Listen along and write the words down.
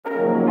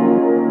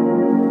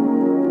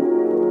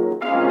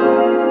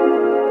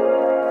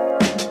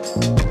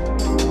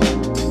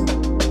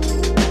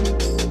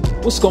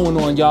What's going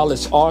on, y'all?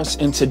 It's Ars,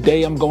 and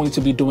today I'm going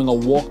to be doing a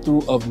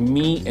walkthrough of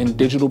me and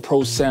Digital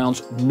Pro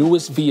Sound's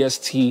newest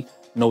VST,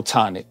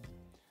 Notonik.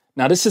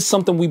 Now, this is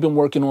something we've been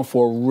working on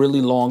for a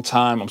really long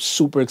time. I'm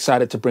super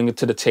excited to bring it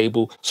to the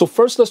table. So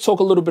first, let's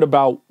talk a little bit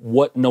about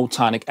what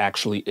Notonik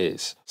actually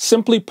is.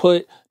 Simply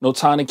put,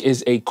 Notonik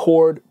is a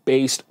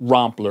chord-based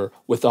rompler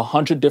with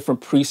 100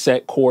 different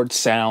preset chord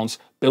sounds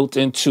built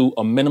into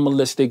a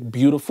minimalistic,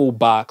 beautiful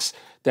box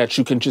that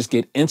you can just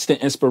get instant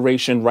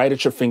inspiration right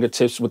at your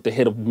fingertips with the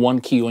hit of one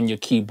key on your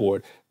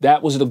keyboard.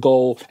 That was the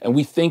goal, and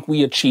we think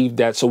we achieved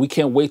that, so we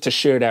can't wait to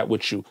share that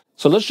with you.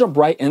 So let's jump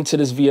right into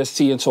this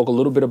VST and talk a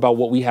little bit about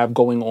what we have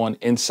going on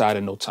inside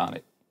of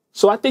Notonik.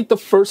 So I think the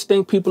first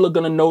thing people are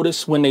gonna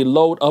notice when they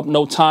load up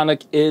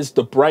Notonik is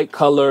the bright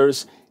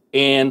colors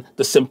and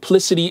the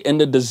simplicity in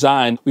the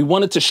design. We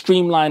wanted to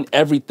streamline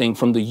everything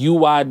from the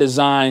UI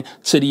design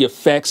to the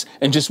effects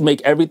and just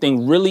make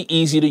everything really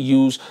easy to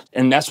use.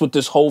 And that's what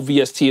this whole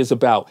VST is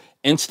about.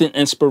 Instant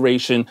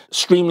inspiration,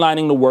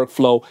 streamlining the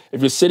workflow. If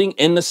you're sitting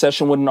in the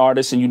session with an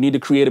artist and you need to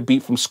create a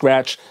beat from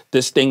scratch,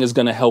 this thing is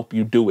gonna help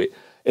you do it.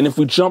 And if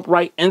we jump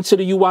right into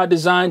the UI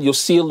design, you'll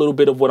see a little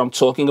bit of what I'm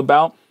talking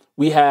about.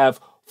 We have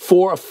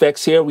 4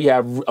 effects here. We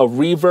have a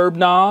reverb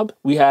knob,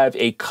 we have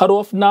a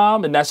cutoff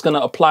knob, and that's going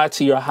to apply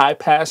to your high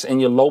pass and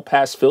your low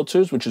pass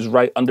filters, which is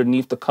right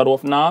underneath the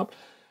cutoff knob.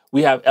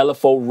 We have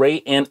LFO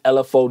rate and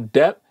LFO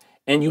depth,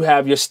 and you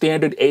have your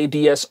standard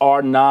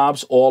ADSR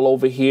knobs all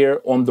over here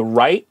on the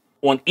right.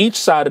 On each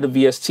side of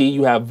the VST,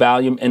 you have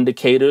volume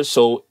indicators.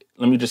 So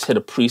let me just hit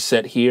a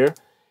preset here.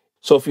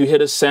 So if you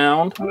hit a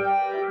sound,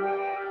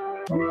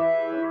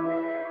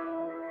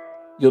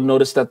 you'll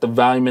notice that the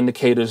volume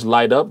indicators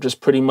light up,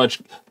 just pretty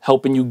much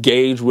helping you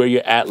gauge where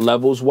you're at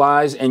levels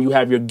wise. And you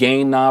have your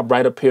gain knob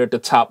right up here at the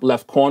top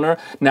left corner.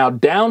 Now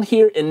down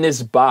here in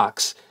this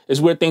box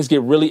is where things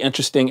get really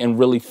interesting and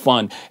really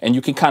fun. And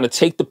you can kind of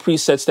take the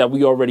presets that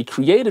we already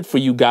created for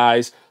you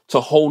guys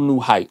to whole new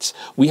heights.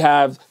 We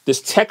have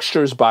this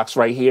textures box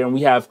right here, and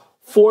we have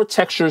 4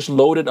 textures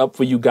loaded up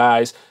for you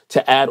guys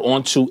to add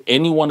onto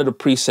any one of the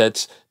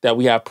presets that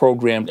we have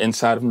programmed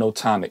inside of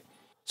Notonik.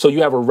 So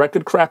you have a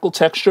record crackle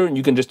texture, and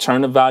you can just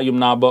turn the volume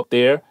knob up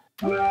there.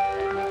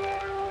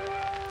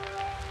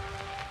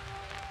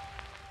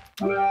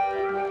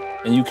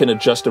 And you can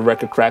adjust the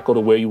record crackle to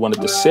where you want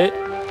it to sit.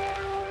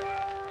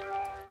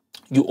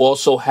 You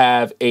also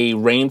have a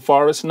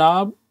rainforest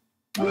knob.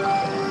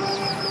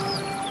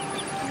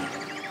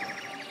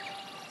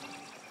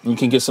 You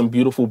can get some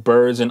beautiful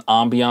birds and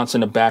ambiance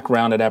in the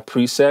background of that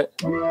preset.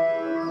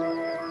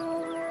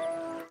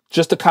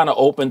 Just to kind of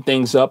open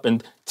things up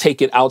and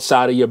take it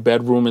outside of your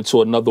bedroom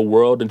into another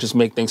world and just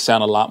make things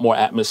sound a lot more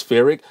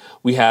atmospheric.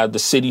 We have the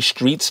city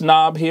streets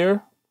knob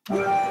here.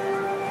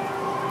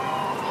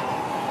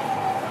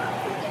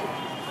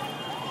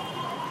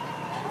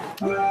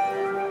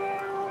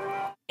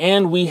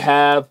 And we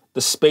have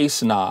the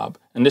space knob.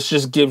 And this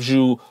just gives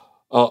you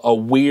a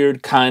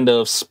weird kind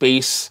of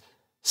space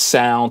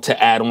sound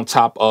to add on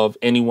top of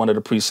any one of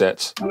the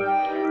presets.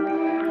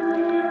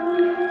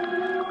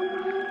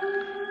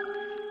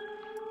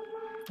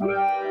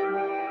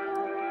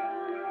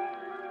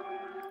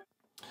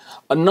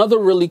 Another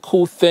really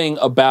cool thing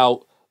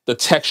about the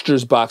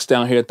textures box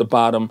down here at the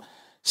bottom,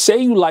 say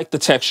you like the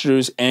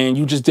textures and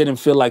you just didn't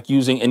feel like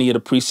using any of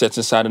the presets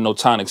inside of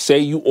Notonik. Say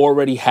you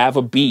already have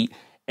a beat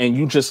and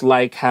you just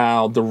like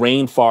how the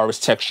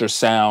rainforest texture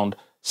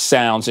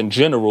sounds in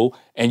general,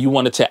 and you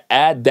wanted to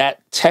add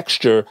that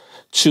texture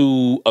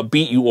to a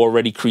beat you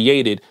already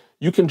created.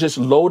 You can just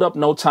load up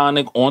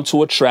Notonik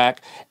onto a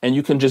track and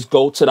you can just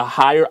go to the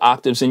higher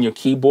octaves in your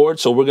keyboard.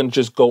 So we're going to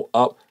just go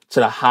up to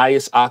the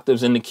highest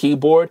octaves in the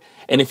keyboard.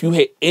 And if you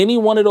hit any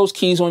one of those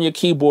keys on your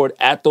keyboard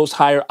at those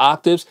higher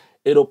octaves,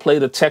 it'll play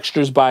the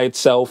textures by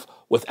itself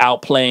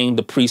without playing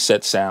the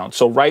preset sound.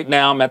 So right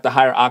now I'm at the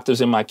higher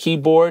octaves in my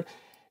keyboard.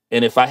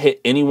 And if I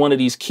hit any one of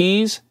these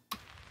keys,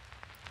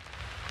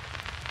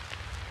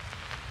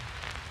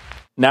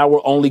 now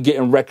we're only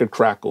getting record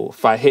crackle.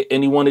 If I hit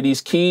any one of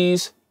these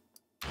keys,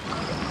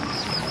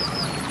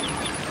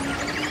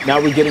 now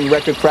we're getting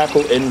record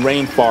crackle in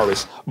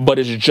rainforest, but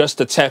it's just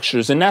the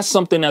textures. And that's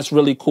something that's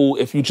really cool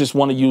if you just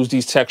want to use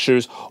these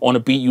textures on a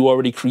beat you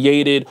already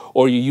created,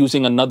 or you're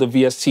using another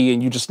VST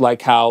and you just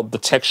like how the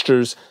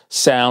textures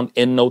sound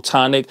in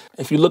Notonik.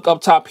 If you look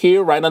up top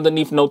here, right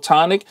underneath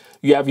Notonik,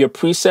 you have your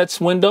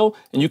presets window,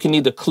 and you can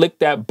either click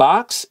that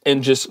box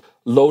and just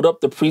load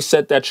up the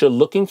preset that you're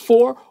looking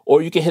for,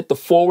 or you can hit the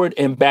forward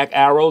and back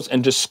arrows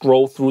and just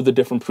scroll through the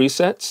different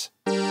presets.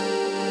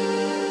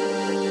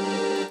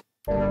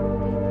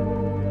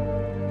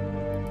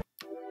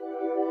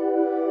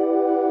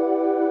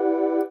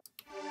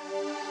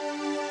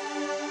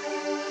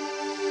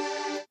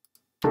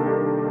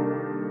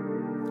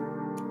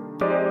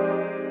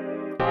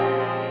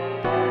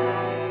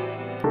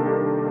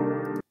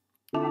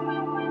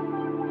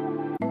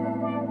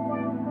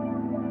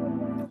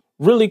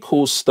 Really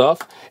cool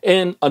stuff.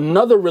 And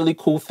another really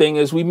cool thing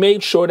is we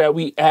made sure that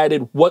we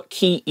added what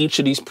key each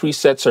of these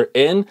presets are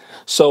in.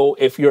 So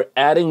if you're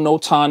adding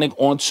Notonik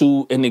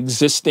onto an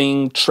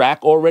existing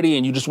track already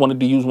and you just wanted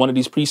to use one of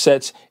these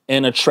presets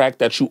in a track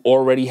that you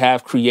already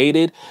have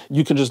created,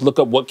 you can just look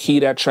up what key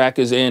that track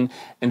is in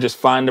and just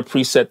find the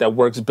preset that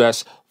works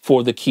best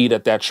for the key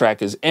that that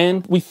track is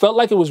in. We felt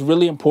like it was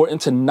really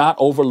important to not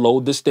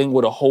overload this thing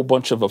with a whole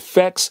bunch of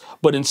effects,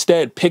 but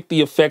instead pick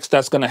the effects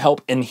that's gonna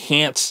help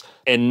enhance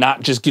and not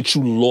just get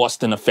you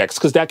lost in effects,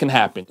 because that can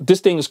happen. This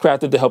thing is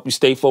crafted to help you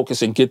stay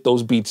focused and get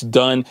those beats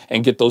done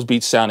and get those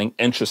beats sounding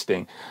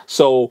interesting.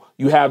 So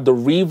you have the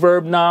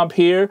reverb knob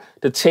here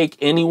to take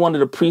any one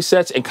of the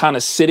presets and kind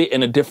of sit it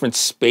in a different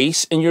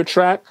space in your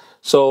track.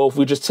 So if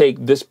we just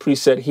take this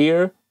preset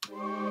here,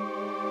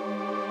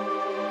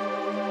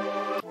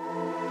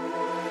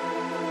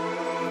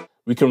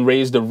 we can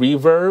raise the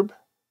reverb,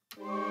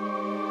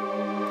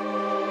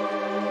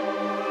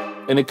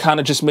 and it kind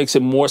of just makes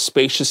it more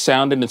spacious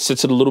sounding and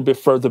sits it a little bit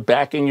further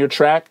back in your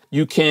track.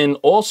 You can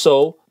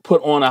also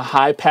put on a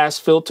high pass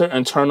filter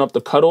and turn up the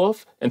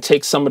cutoff and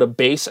take some of the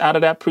bass out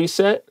of that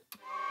preset.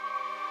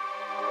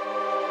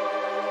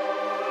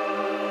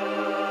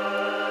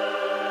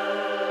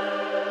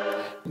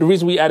 The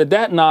reason we added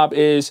that knob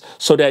is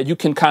so that you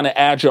can kind of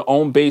add your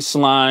own bass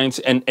lines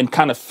and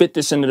kind of fit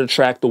this into the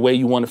track the way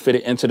you want to fit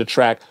it into the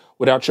track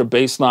without your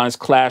bass lines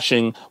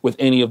clashing with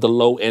any of the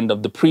low end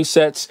of the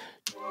presets.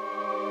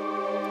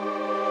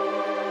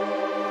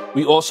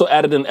 We also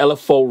added an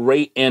LFO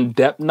rate and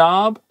depth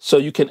knob, so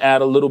you can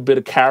add a little bit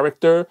of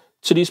character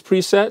to these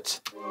presets.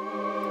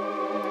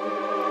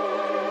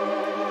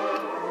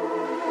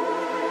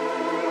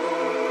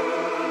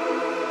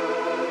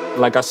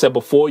 Like I said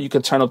before, you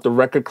can turn up the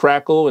record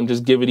crackle and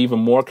just give it even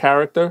more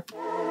character.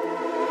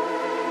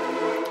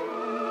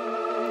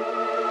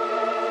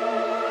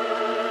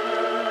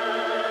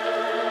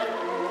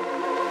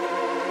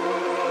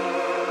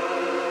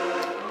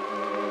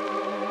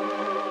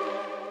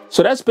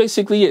 So that's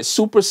basically it.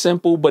 Super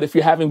simple, but if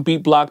you're having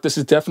beat block, this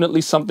is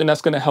definitely something that's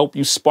going to help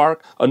you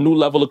spark a new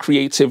level of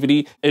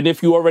creativity. And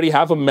if you already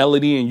have a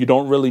melody and you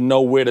don't really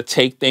know where to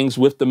take things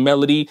with the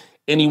melody,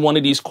 any one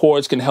of these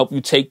chords can help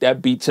you take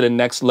that beat to the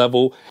next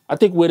level. I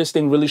think where this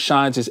thing really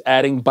shines is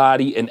adding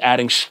body and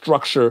adding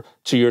structure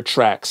to your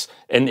tracks.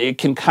 And it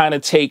can kind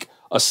of take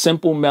a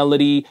simple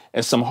melody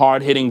and some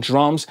hard-hitting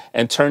drums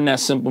and turn that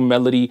simple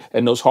melody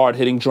and those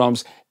hard-hitting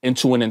drums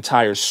into an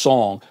entire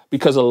song,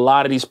 because a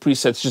lot of these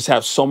presets just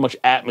have so much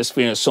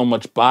atmosphere and so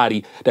much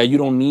body that you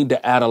don't need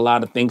to add a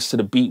lot of things to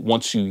the beat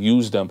once you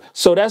use them.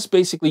 So that's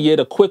basically it,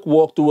 a quick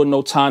walkthrough of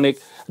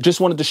Notonik. Just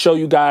wanted to show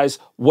you guys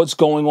what's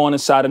going on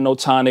inside of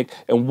Notonik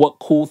and what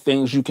cool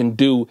things you can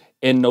do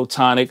in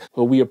Notonik.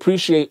 But we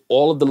appreciate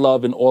all of the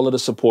love and all of the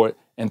support,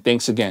 and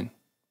thanks again.